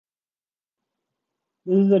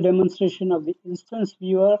This is a demonstration of the instance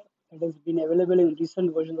viewer that has been available in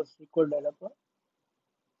recent versions of SQL Developer.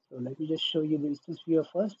 So let me just show you the instance viewer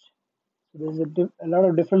first. So there's a lot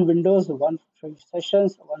of different windows, one showing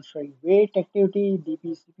sessions, one showing wait activity,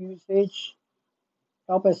 DB CPU usage,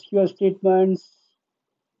 top SQL statements,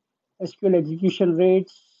 SQL execution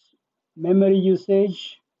rates, memory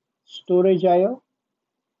usage, storage IO.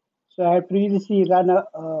 So I had previously run a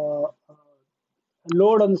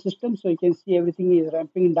load on the system, so you can see everything is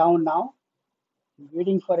ramping down now. I'm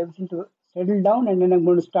waiting for everything to settle down, and then I'm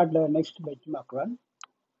going to start the next benchmark run.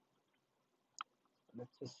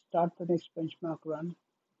 Let's just start the next benchmark run.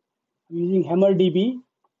 I'm using HammerDB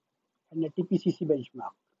and a TPCC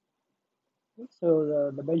benchmark.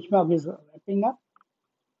 So the benchmark is wrapping up.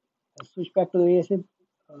 I switch back to the ASM,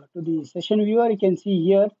 to the session viewer. You can see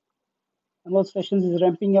here number of sessions is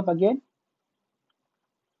ramping up again.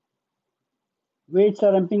 Weights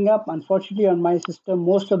are ramping up. Unfortunately, on my system,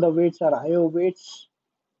 most of the weights are IO weights.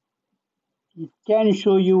 It can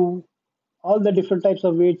show you all the different types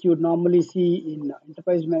of weights you would normally see in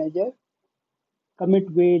Enterprise Manager.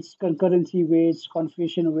 Commit weights, concurrency weights,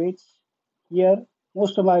 configuration weights. Here,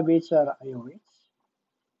 most of my weights are IO weights.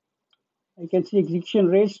 You can see execution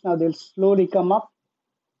rates. Now they'll slowly come up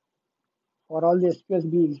for all the SQLs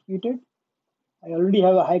being executed. I already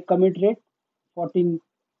have a high commit rate, 12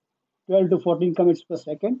 to 14 commits per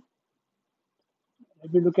second.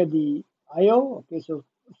 Let me look at the IO. Okay, so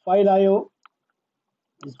file IO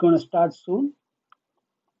is going to start soon.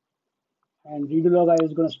 And redo log IO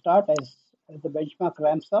is going to start as the benchmark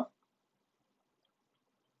ramps up.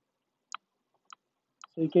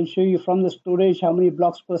 So you can show you from the storage how many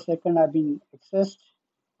blocks per second are being accessed.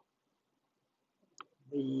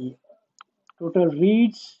 The total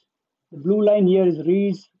reads, the blue line here is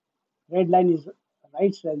reads, red line is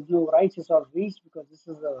writes. There's no writes, it's all reads because this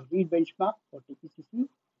is a read benchmark for TPCC.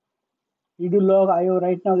 Redo log IO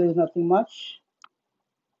right now, there's nothing much.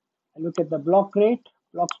 I look at the block rate,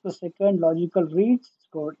 blocks per second, logical reads.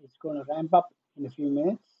 It's going to ramp up in a few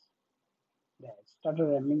minutes. Yeah, it started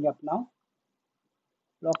ramping up now.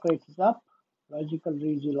 Block rate is up. Logical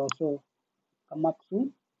reads will also come up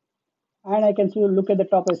soon. And I can still look at the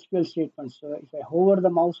top SQL statements. So if I hover the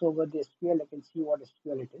mouse over the SQL, I can see what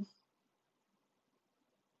SQL it is.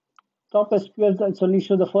 Top SQL, it's only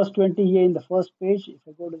show the first 20 here in the first page. If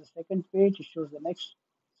I go to the second page, it shows the next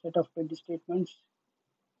set of 20 statements.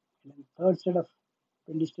 And then third set of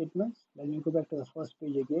 20 statements. Then we go back to the first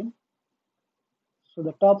page again. So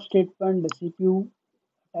the top statement, the CPU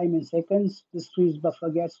time in seconds, this freeze buffer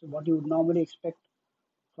gets what you would normally expect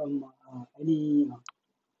from any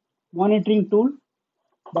monitoring tool.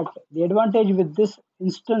 But the advantage with this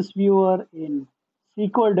instance viewer in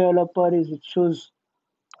SQL Developer is it shows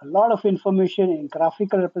a lot of information in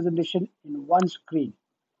graphical representation in one screen.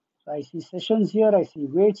 So I see sessions here, I see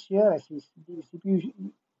weights here, I see CPU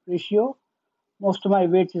ratio. Most of my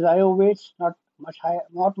weights is IO weights, not much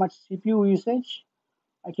CPU usage.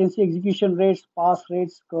 I can see execution rates, pass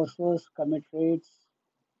rates, cursors, commit rates.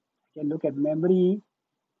 I can look at memory,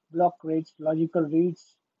 block rates, logical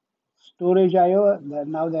reads, storage IO.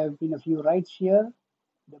 Now there have been a few writes here.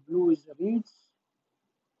 The blue is the reads.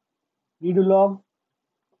 Redo log,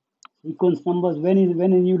 sequence numbers. When a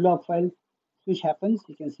new log file switch happens,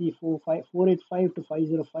 you can see 485 to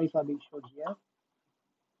 505 are being shown here.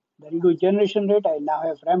 The redo generation rate, I now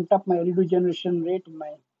have ramped up my redo generation rate in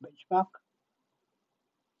my benchmark.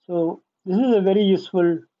 So this is a very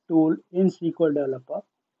useful tool in SQL Developer.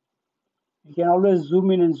 You can always zoom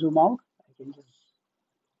in and zoom out. I can just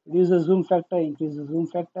reduce the zoom factor, increase the zoom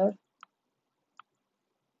factor.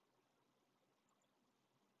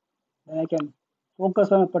 Then I can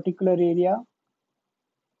focus on a particular area.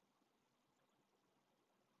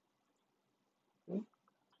 Okay.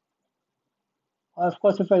 Or of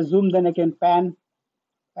course, if I zoom, then I can pan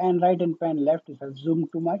right and pan left. If I've zoomed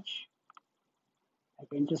too much, I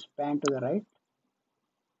can just pan to the right.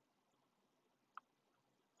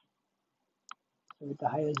 So with a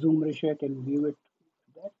higher zoom ratio, I can view it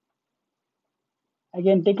there. I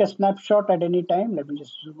can take a snapshot at any time. Let me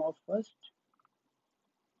just zoom out first.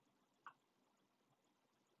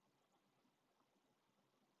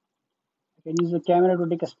 I can use the camera to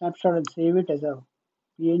take a snapshot and save it as a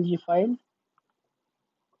PNG file.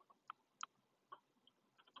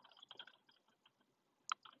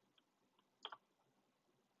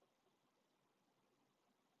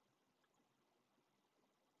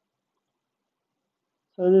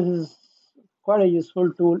 So this is quite a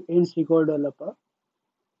useful tool in SQL Developer.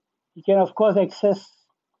 You can of course access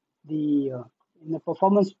the in the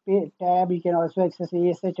performance tab. You can also access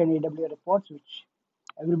ASH and AWA reports, which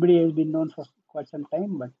everybody has been known for quite some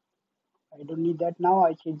time, but I don't need that now.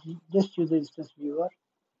 I can just use the instance viewer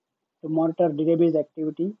to monitor database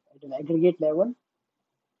activity at an aggregate level,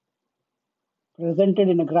 presented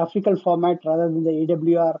in a graphical format rather than the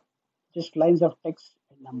AWR, just lines of text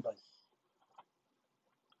and numbers.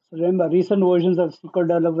 So remember, recent versions of SQL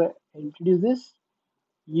Developer introduce this.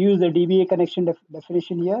 Use the DBA connection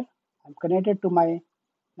definition here. I'm connected to my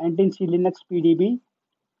 19C Linux PDB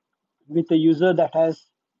with a user that has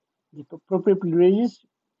the appropriate privileges.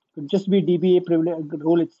 It could just be DBA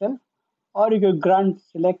role itself, or you could grant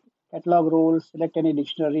select catalog role, select any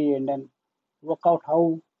dictionary, and then work out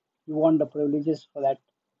how you want the privileges for that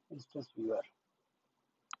instance viewer.